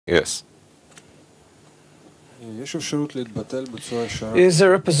Yes. Is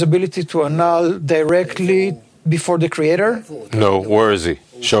there a possibility to annul directly before the Creator? No, where is he?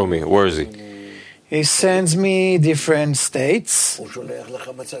 Show me, where is he? He sends me different states.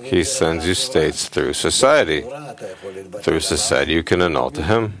 He sends you states through society. Through society you can annul to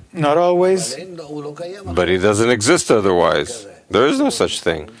him. Not always. But he doesn't exist otherwise. There is no such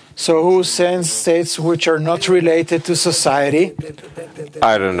thing. So who sends states which are not related to society?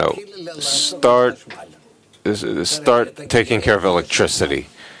 I don't know. Start taking care of electricity.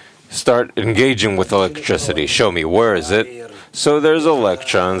 Start engaging with electricity. Show me, where is it? So there's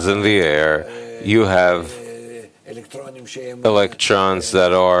electrons in the air. You have electrons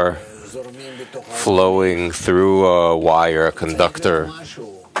that are flowing through a wire, a conductor.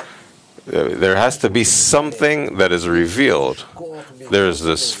 There has to be something that is revealed. There's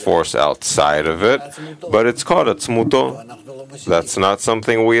this force outside of it, but it's called atzmuto. That's not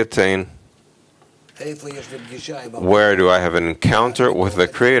something we attain. Where do I have an encounter with the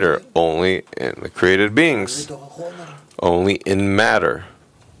Creator? Only in the created beings. Only in matter.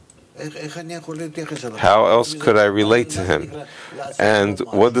 How else could I relate to Him? And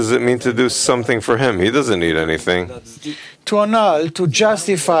what does it mean to do something for Him? He doesn't need anything. To annul, to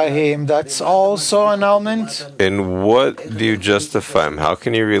justify Him, that's also annulment? In what do you justify Him? How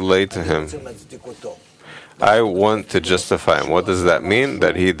can you relate to Him? I want to justify Him. What does that mean?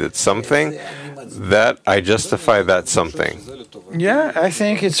 That He did something? That I justify that something. Yeah, I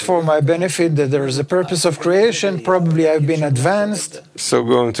think it's for my benefit that there is a purpose of creation. Probably I've been advanced. So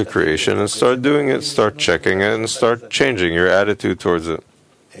go into creation and start doing it, start checking it, and start changing your attitude towards it.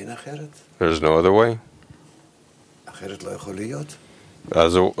 There's no other way.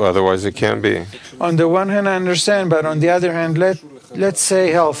 Otherwise it can't be. On the one hand, I understand, but on the other hand, let's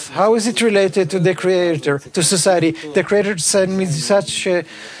say health. How is it related to the Creator, to society? The Creator sent me such a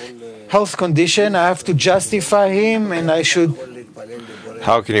health condition, I have to justify Him, and I should...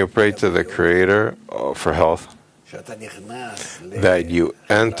 How can you pray to the Creator for health? That you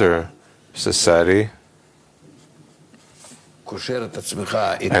enter society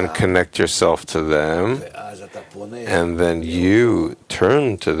and connect yourself to them, and then you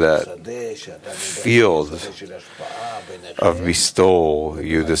turn to that field of bestowal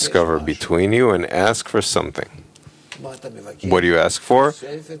you discover between you and ask for something. What do you ask for?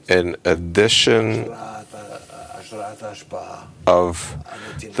 An addition of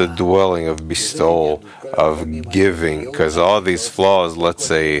the dwelling of bestowal, of giving, because all these flaws, let's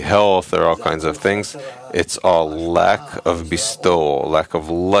say health or all kinds of things, it's all lack of bestowal, lack of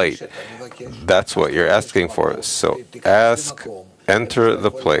light. That's what you're asking for. So ask, enter the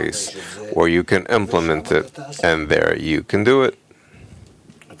place where you can implement it, and there you can do it.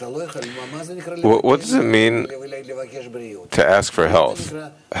 What does it mean to ask for health?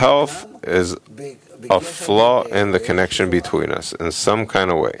 Health is a flaw in the connection between us in some kind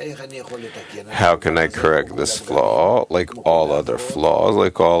of way. How can I correct this flaw, like all other flaws,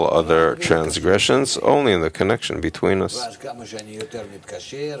 like all other transgressions? Only in the connection between us.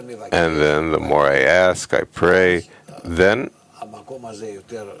 And then the more I ask, I pray, then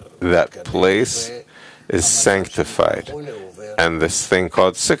that place is sanctified. And this thing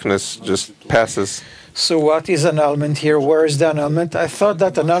called sickness just passes. So what is annulment here? Where is the annulment? I thought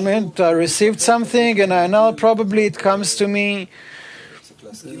that annulment, I received something and I annul, probably it comes to me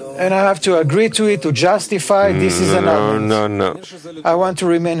and I have to agree to it, to justify this is annulment. No. I want to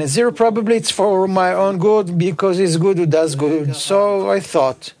remain at zero. Probably it's for my own good because it's good who does good. So I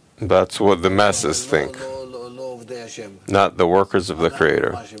thought. That's what the masses think. Not the workers of the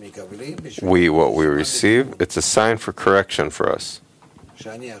Creator. What we receive, it's a sign for correction for us.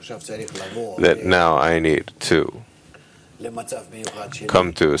 That now I need to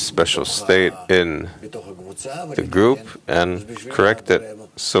come to a special state in the group and correct it.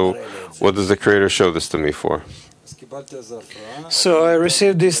 So what does the Creator show this to me for? So I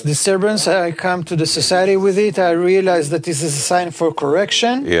received this disturbance, I come to the society with it, I realize that this is a sign for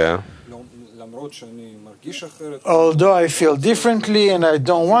correction. Yeah. Although I feel differently and I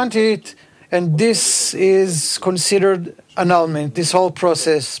don't want it, and this is considered annulment, this whole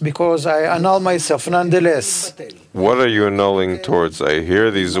process, because I annul myself nonetheless. What are you annulling towards? I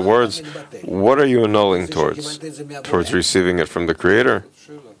hear these words. What are you annulling towards? Towards receiving it from the Creator?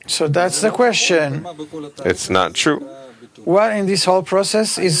 So that's the question. It's not true. What in this whole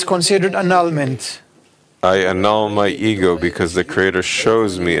process is considered annulment? I annul my ego because the Creator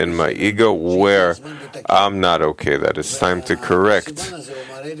shows me in my ego where I'm not okay, that it's time to correct.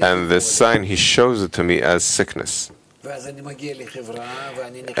 And this sign, He shows it to me as sickness.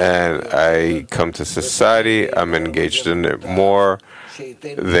 And I come to society, I'm engaged in it more,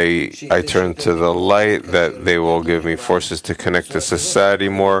 I turn to the light, that they will give me forces to connect to society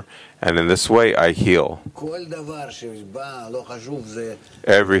more, and in this way I heal.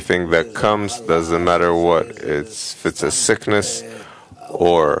 Everything that comes, doesn't matter what, if it's a sickness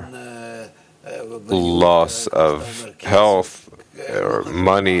or loss of health or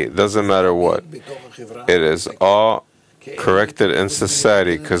money, doesn't matter what, it is all corrected in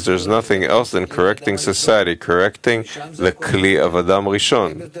society, because there's nothing else than correcting society, correcting the Kli of Adam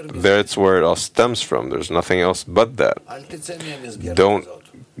Rishon. That's where it all stems from. There's nothing else but that. Don't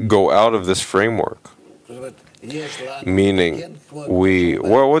go out of this framework. Meaning,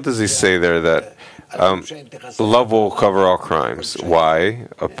 what does he say there? That love will cover all crimes. Why?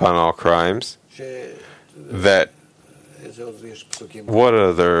 Upon all crimes. That what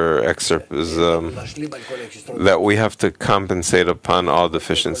other excerpt is that we have to compensate upon all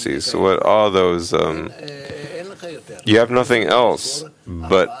deficiencies? What all those? You have nothing else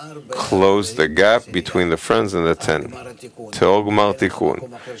but close the gap between the friends and the 10. Til Gmar Tikkun.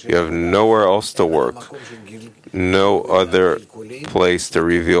 You have nowhere else to work, no other place to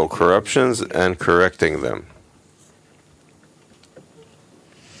reveal corruptions and correcting them.